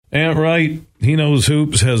Ant Wright, he knows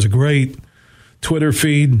hoops, has a great Twitter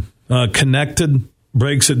feed, connected,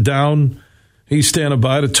 breaks it down. He's standing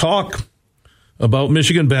by to talk about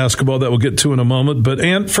Michigan basketball that we'll get to in a moment. But,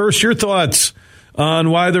 Ant, first, your thoughts on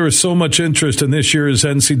why there is so much interest in this year's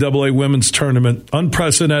NCAA women's tournament.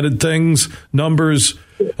 Unprecedented things, numbers,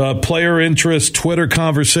 player interest, Twitter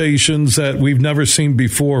conversations that we've never seen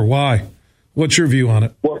before. Why? What's your view on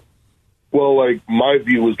it? Well, like, my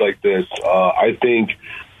view is like this. I think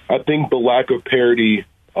the lack of parity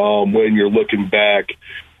when you're looking back,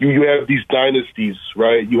 you have these dynasties,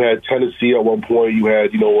 right? You had Tennessee at one point. You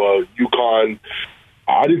had, UConn.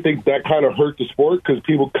 I didn't think that kind of hurt the sport because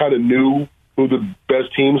people kind of knew who the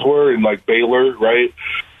best teams were, and like Baylor, right?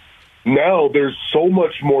 Now there's so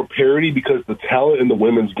much more parity because the talent in the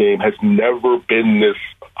women's game has never been this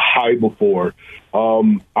high before.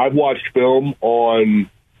 I've watched film on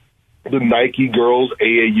the Nike girls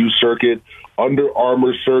AAU circuit, Under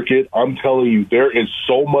Armour circuit. I'm telling you, there is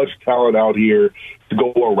so much talent out here to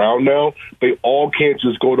go around now. They all can't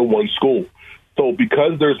just go to one school. So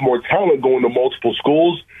because there's more talent going to multiple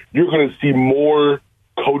schools, you're going to see more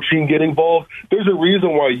coaching get involved. There's a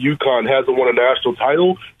reason why UConn hasn't won a national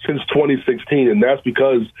title since 2016, and that's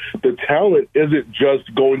because the talent isn't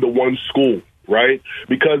just going to one school, right?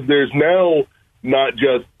 Because there's now not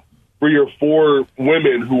just 3 or 4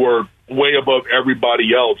 women who are way above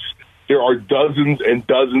everybody else. There are dozens and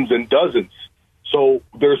dozens and dozens. So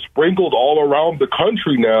they're sprinkled all around the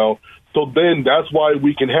country now. So then that's why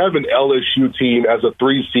we can have an LSU team as a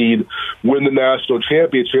 3 seed win the national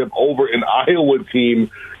championship over an Iowa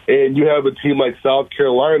team. And you have a team like South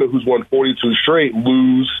Carolina, who's won 42 straight,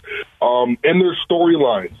 lose. And their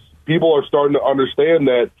storylines. People are starting to understand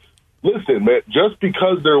that, listen, man, just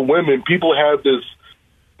because they're women, people have this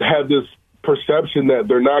perception that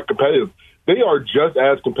they're not competitive. They are just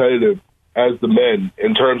as competitive as the men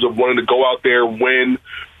in terms of wanting to go out there, win,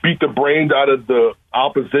 beat the brains out of the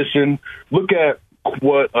opposition. Look at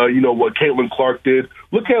what Caitlin Clark did.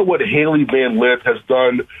 Look at what Haley Van Lith has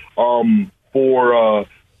done for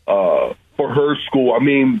her school. I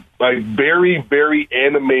mean, like, very, very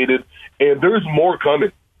animated, and there's more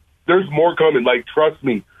coming. There's more coming. Like, trust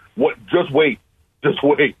me. Just wait. Just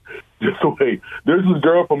wait. Just wait. There's this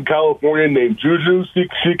girl from California named Juju.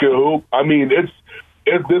 She can hoop. I mean, this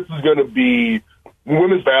is going to be –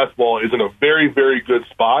 women's basketball is in a very, very good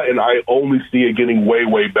spot, and I only see it getting way,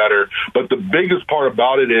 way better. But the biggest part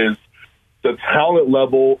about it is the talent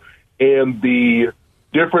level and the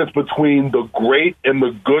difference between the great and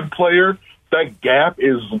the good player. That gap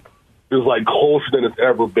is like closer than it's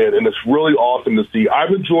ever been, and it's really awesome to see.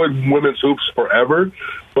 I've enjoyed women's hoops forever,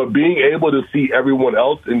 but being able to see everyone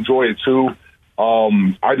else enjoy it too,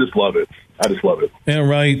 I just love it. I just love it. And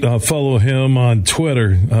Wright, follow him on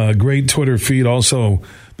Twitter. Great Twitter feed. Also,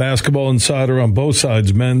 Basketball Insider on both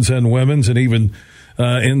sides, men's and women's, and even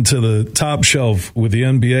into the top shelf with the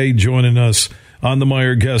NBA joining us on the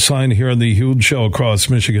Meyer guest line here on the Huge Show across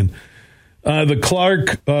Michigan. The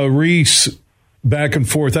Clark-Reese back and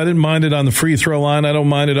forth. I didn't mind it on the free throw line. I don't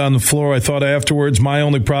mind it on the floor. I thought afterwards my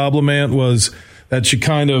only problem, Ant, was that she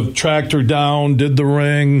kind of tracked her down, did the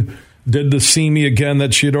ring, did the see me again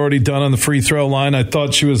that she had already done on the free throw line. I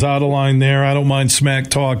thought she was out of line there. I don't mind smack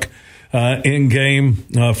talk in game,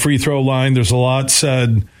 free throw line. There's a lot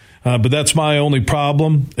said, but that's my only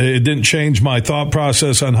problem. It didn't change my thought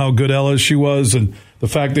process on how good LSU was and the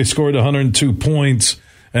fact they scored 102 points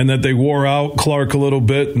and that they wore out Clark a little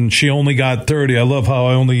bit and she only got 30. I love how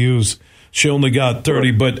I only use she only got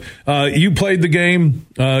 30. But you played the game.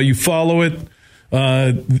 You follow it.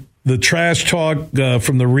 The trash talk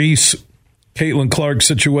from the Reese, Caitlin Clark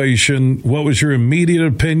situation, what was your immediate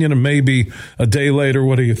opinion? And maybe a day later,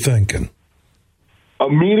 what are you thinking?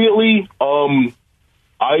 Immediately,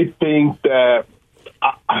 I think that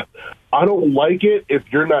I don't like it if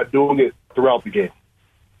you're not doing it throughout the game.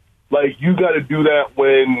 Like, you got to do that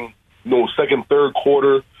when, second, third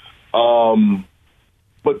quarter.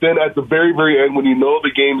 But then at the very, very end, when you know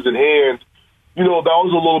the game's in hand, that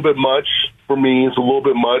was a little bit much for me. It's a little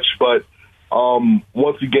bit much. But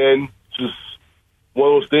once again, just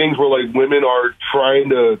one of those things where, like, women are trying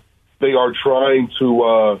to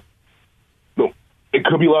it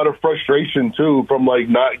could be a lot of frustration, too, from, like,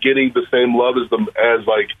 not getting the same love as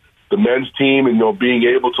the men's team and, being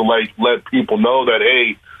able to, like, let people know that,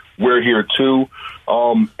 hey, we're here too.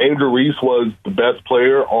 Angel Reese was the best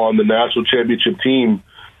player on the national championship team.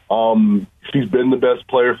 She's been the best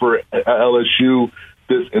player for LSU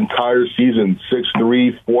this entire season.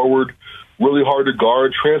 6'3", forward, really hard to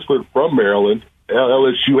guard, transferred from Maryland.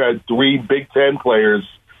 LSU had 3 Big Ten players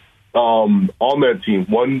on that team.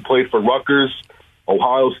 One played for Rutgers,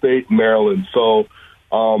 Ohio State, Maryland. So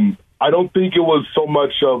I don't think it was so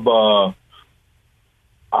much of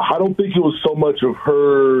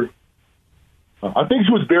her. I think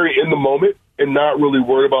she was very in the moment and not really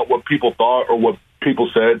worried about what people thought or what people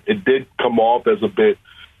said. It did come off as a bit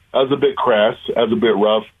crass, as a bit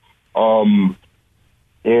rough.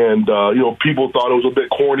 People thought it was a bit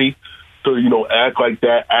corny to, act like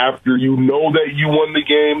that after you know that you won the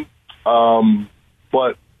game.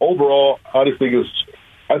 But overall, I think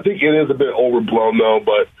it is a bit overblown though.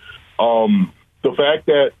 But the fact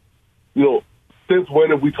that, since when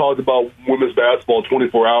have we talked about women's basketball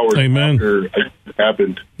 24 hours Amen. After it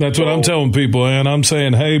happened? That's what I'm telling people, and I'm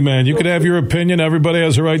saying, hey, man, you can have your opinion. Everybody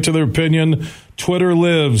has a right to their opinion. Twitter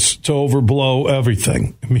lives to overblow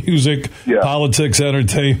everything. Music, politics,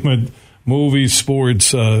 entertainment, movies, sports,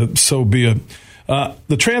 so be it.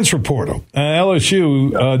 The transfer portal.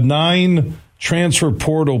 LSU, 9 transfer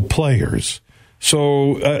portal players.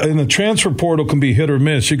 So, and the transfer portal can be hit or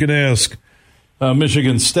miss. You can ask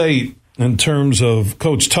Michigan State in terms of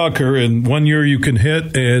Coach Tucker, and 1 year you can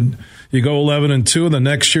hit and you go 11-2, and the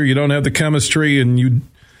next year you don't have the chemistry and you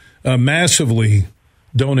massively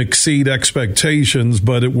don't exceed expectations,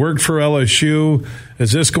 but it worked for LSU.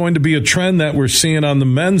 Is this going to be a trend that we're seeing on the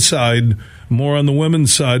men's side, more on the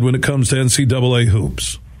women's side when it comes to NCAA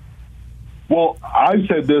hoops? Well, I've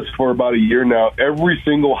said this for about a year now. Every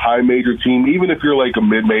single high major team, even if you're like a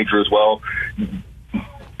mid-major as well,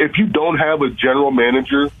 if you don't have a general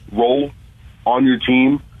manager role on your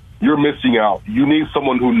team, you're missing out. You need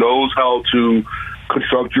someone who knows how to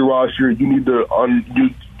construct your roster. You need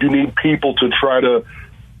you need people to try to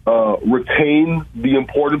retain the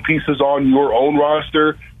important pieces on your own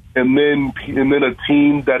roster, and then a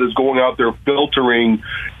team that is going out there filtering,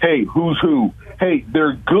 hey, who's who? Hey,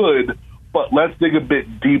 they're good, but let's dig a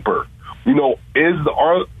bit deeper.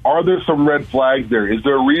 Are there some red flags there? Is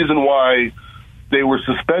there a reason why they were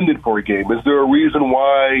suspended for a game? Is there a reason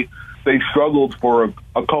why they struggled for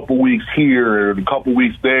a couple weeks here and a couple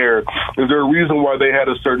weeks there? Is there a reason why they had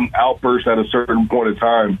a certain outburst at a certain point in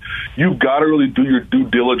time? You've got to really do your due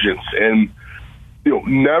diligence. And,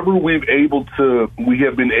 never we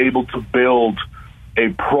have been able to build a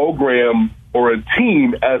program or a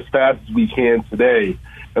team as fast as we can today.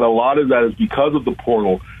 And a lot of that is because of the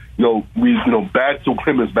portal. Back to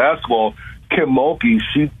women's basketball, Kim Mulkey,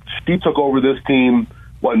 she took over this team,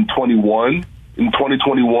 in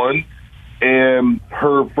 2021, and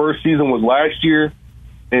her first season was last year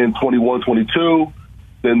in 21-22.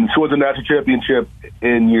 Then she won the national championship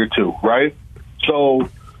in year 2, right? So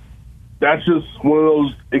that's just one of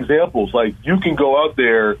those examples. Like, you can go out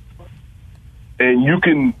there and you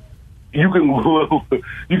can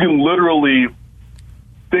literally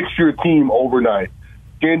fix your team overnight.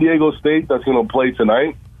 San Diego State, that's going to play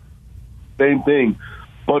tonight. Same thing.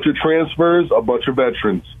 Bunch of transfers, a bunch of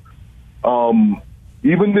veterans.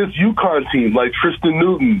 Even this UConn team, like Tristan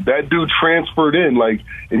Newton, that dude transferred in,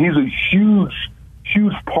 and he's a huge,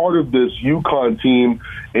 huge part of this UConn team.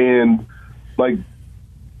 And,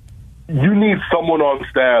 you need someone on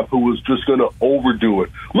staff who is just going to overdo it.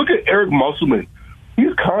 Look at Eric Musselman.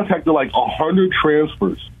 He's contacted 100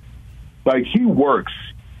 transfers. He works.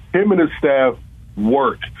 Him and his staff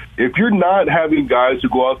work. If you're not having guys who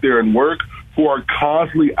go out there and work, who are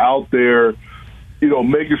constantly out there,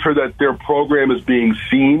 making sure that their program is being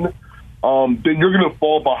seen, then you're going to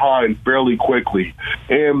fall behind fairly quickly.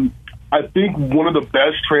 And I think one of the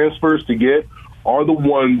best transfers to get are the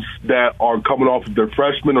ones that are coming off of their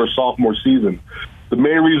freshman or sophomore season. The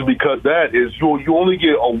main reason because that is you only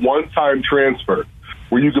get a one-time transfer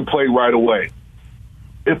where you can play right away.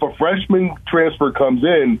 If a freshman transfer comes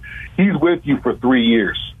in, he's with you for 3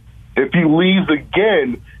 years. If he leaves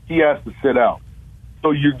again, he has to sit out. So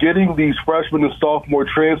you're getting these freshman and sophomore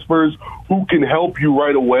transfers who can help you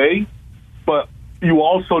right away, but you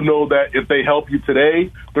also know that if they help you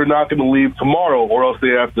today, they're not going to leave tomorrow or else they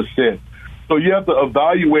have to sit. So you have to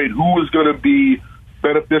evaluate who is going to be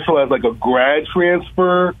beneficial as a grad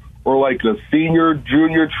transfer or a senior,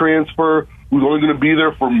 junior transfer who's only going to be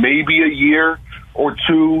there for maybe a year or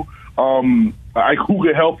two, who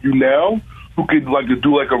can help you now, who could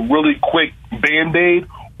do a really quick Band-Aid,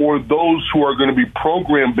 or those who are going to be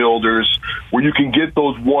program builders where you can get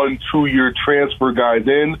those 1-2 year transfer guys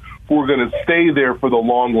in who are going to stay there for the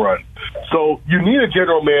long run. So you need a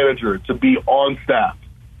general manager to be on staff.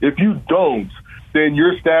 If you don't, then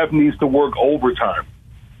your staff needs to work overtime.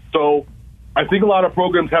 So I think a lot of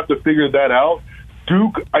programs have to figure that out.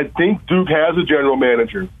 I think Duke has a general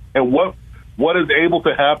manager. And what what is able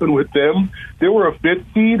to happen with them. They were a fifth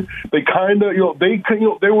seed. They kind of,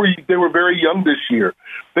 they were very young this year.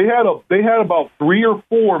 They had about 3 or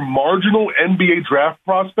 4 marginal NBA draft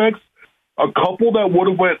prospects, a couple that would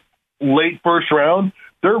have went late first round.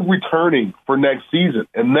 They're returning for next season,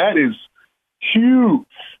 and that is huge.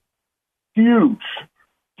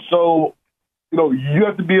 So, you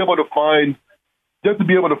have to be able to find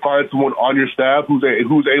someone on your staff who's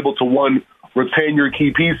able to, one, retain your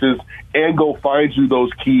key pieces and go find you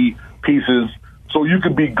those key pieces so you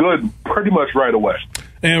can be good pretty much right away.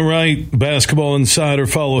 And Wright, Basketball Insider,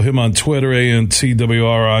 follow him on Twitter, ANTWRIGHT.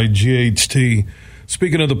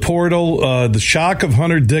 Speaking of the portal, the shock of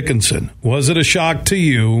Hunter Dickinson, was it a shock to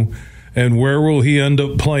you, and where will he end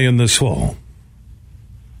up playing this fall?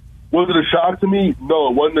 Was it a shock to me? No,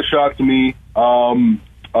 it wasn't a shock to me.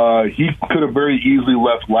 He could have very easily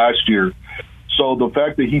left last year. So the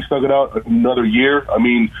fact that he stuck it out another year, I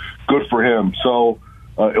mean, good for him. So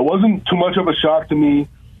it wasn't too much of a shock to me.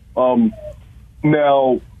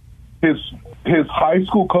 Now, his high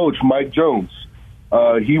school coach, Mike Jones,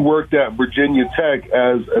 he worked at Virginia Tech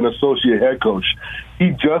as an associate head coach.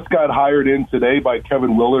 He just got hired in today by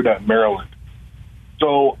Kevin Willard at Maryland.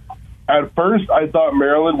 So at first, I thought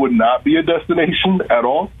Maryland would not be a destination at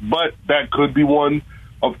all, but that could be one.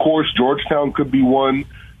 Of course, Georgetown could be one.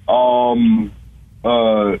 UConn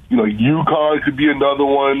could be another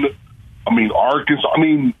one. I mean, Arkansas. I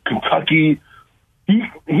mean, Kentucky.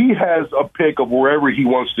 He has a pick of wherever he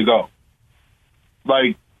wants to go.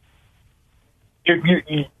 Like, if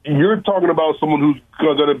you're talking about someone who's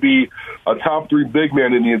going to be a top 3 big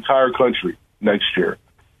man in the entire country next year.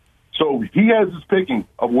 So he has his picking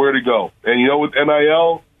of where to go. And, with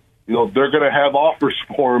NIL, they're going to have offers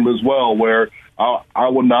for him as well, where I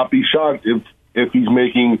would not be shocked if he's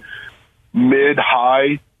making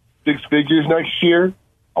mid-high 6 figures next year.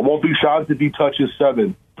 I won't be shocked if he touches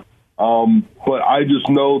 7. But I just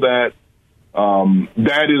know that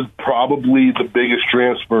that is probably the biggest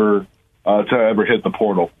transfer to ever hit the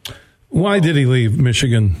portal. Why did he leave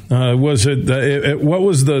Michigan? Was it what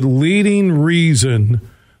was the leading reason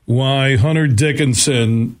why Hunter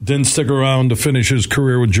Dickinson didn't stick around to finish his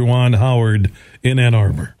career with Juwan Howard in Ann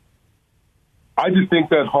Arbor? I just think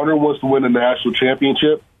that Hunter wants to win a national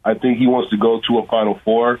championship. I think he wants to go to a Final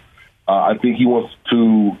Four. I think he wants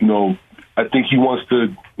to,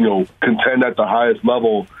 contend at the highest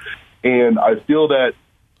level. And I feel that,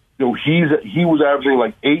 he was averaging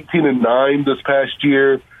like 18-9 this past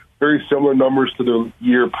year, very similar numbers to the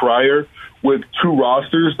year prior, with 2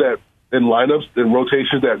 rosters and lineups and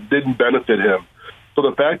rotations that didn't benefit him. So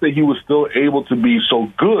the fact that he was still able to be so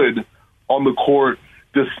good on the court,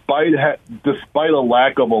 despite a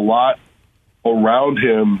lack of a lot around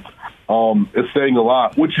him, is saying a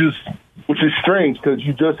lot, which is strange because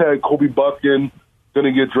you just had Kobe Buffkin going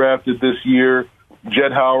to get drafted this year,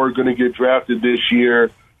 Jett Howard going to get drafted this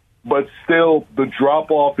year, but still the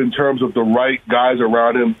drop-off in terms of the right guys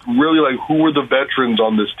around him, really like who were the veterans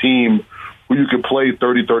on this team who you could play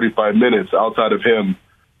 30, 35 minutes outside of him?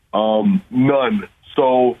 None.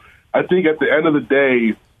 So I think at the end of the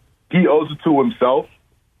day, he owes it to himself.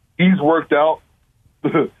 He's worked out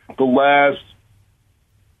the last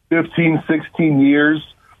 15, 16 years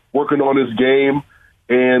working on his game,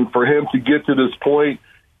 and for him to get to this point,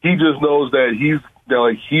 he just knows that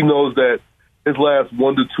he knows that his last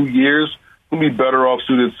 1 to 2 years will be better off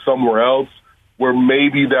suited somewhere else, where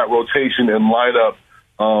maybe that rotation and lineup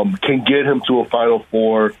can get him to a Final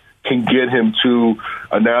Four, can get him to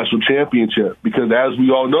a national championship. Because as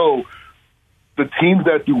we all know, the teams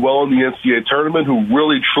that do well in the NCAA tournament, who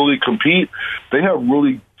really truly compete, they have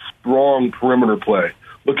really strong perimeter play.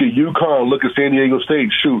 Look at UConn, look at San Diego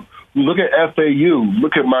State, shoot. Look at FAU,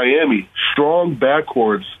 look at Miami, strong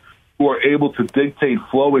backcourts who are able to dictate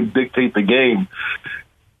flow and dictate the game.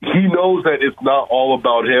 He knows that it's not all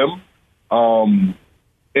about him.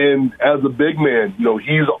 And as a big man,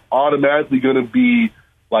 he's automatically going to be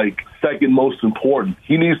like second most important.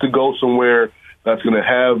 He needs to go somewhere that's going to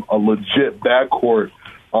have a legit backcourt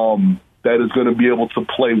that is going to be able to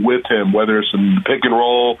play with him, whether it's in pick and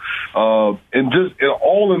roll, and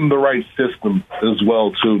all in the right system as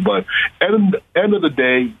well too. But at the end of the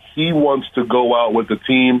day, he wants to go out with a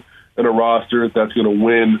team and a roster that's going to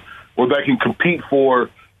win or that can compete for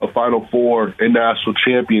a Final Four and national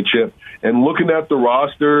championship. And looking at the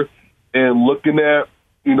roster and looking at,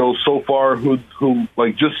 so far who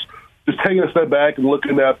like just taking a step back and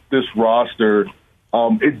looking at this roster,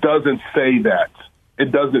 it doesn't say that.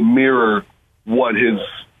 It doesn't mirror what his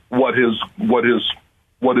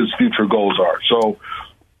future goals are. So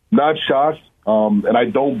not shocked, and I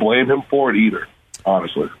don't blame him for it either,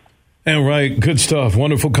 honestly. And Wright, good stuff.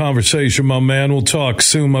 Wonderful conversation, my man. We'll talk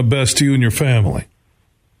soon. My best to you and your family.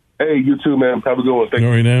 Hey, you too, man. Have a good one. Thank you.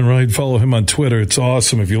 All right, and Wright, follow him on Twitter. It's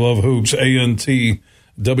awesome. If you love hoops, ANTWRIGHT.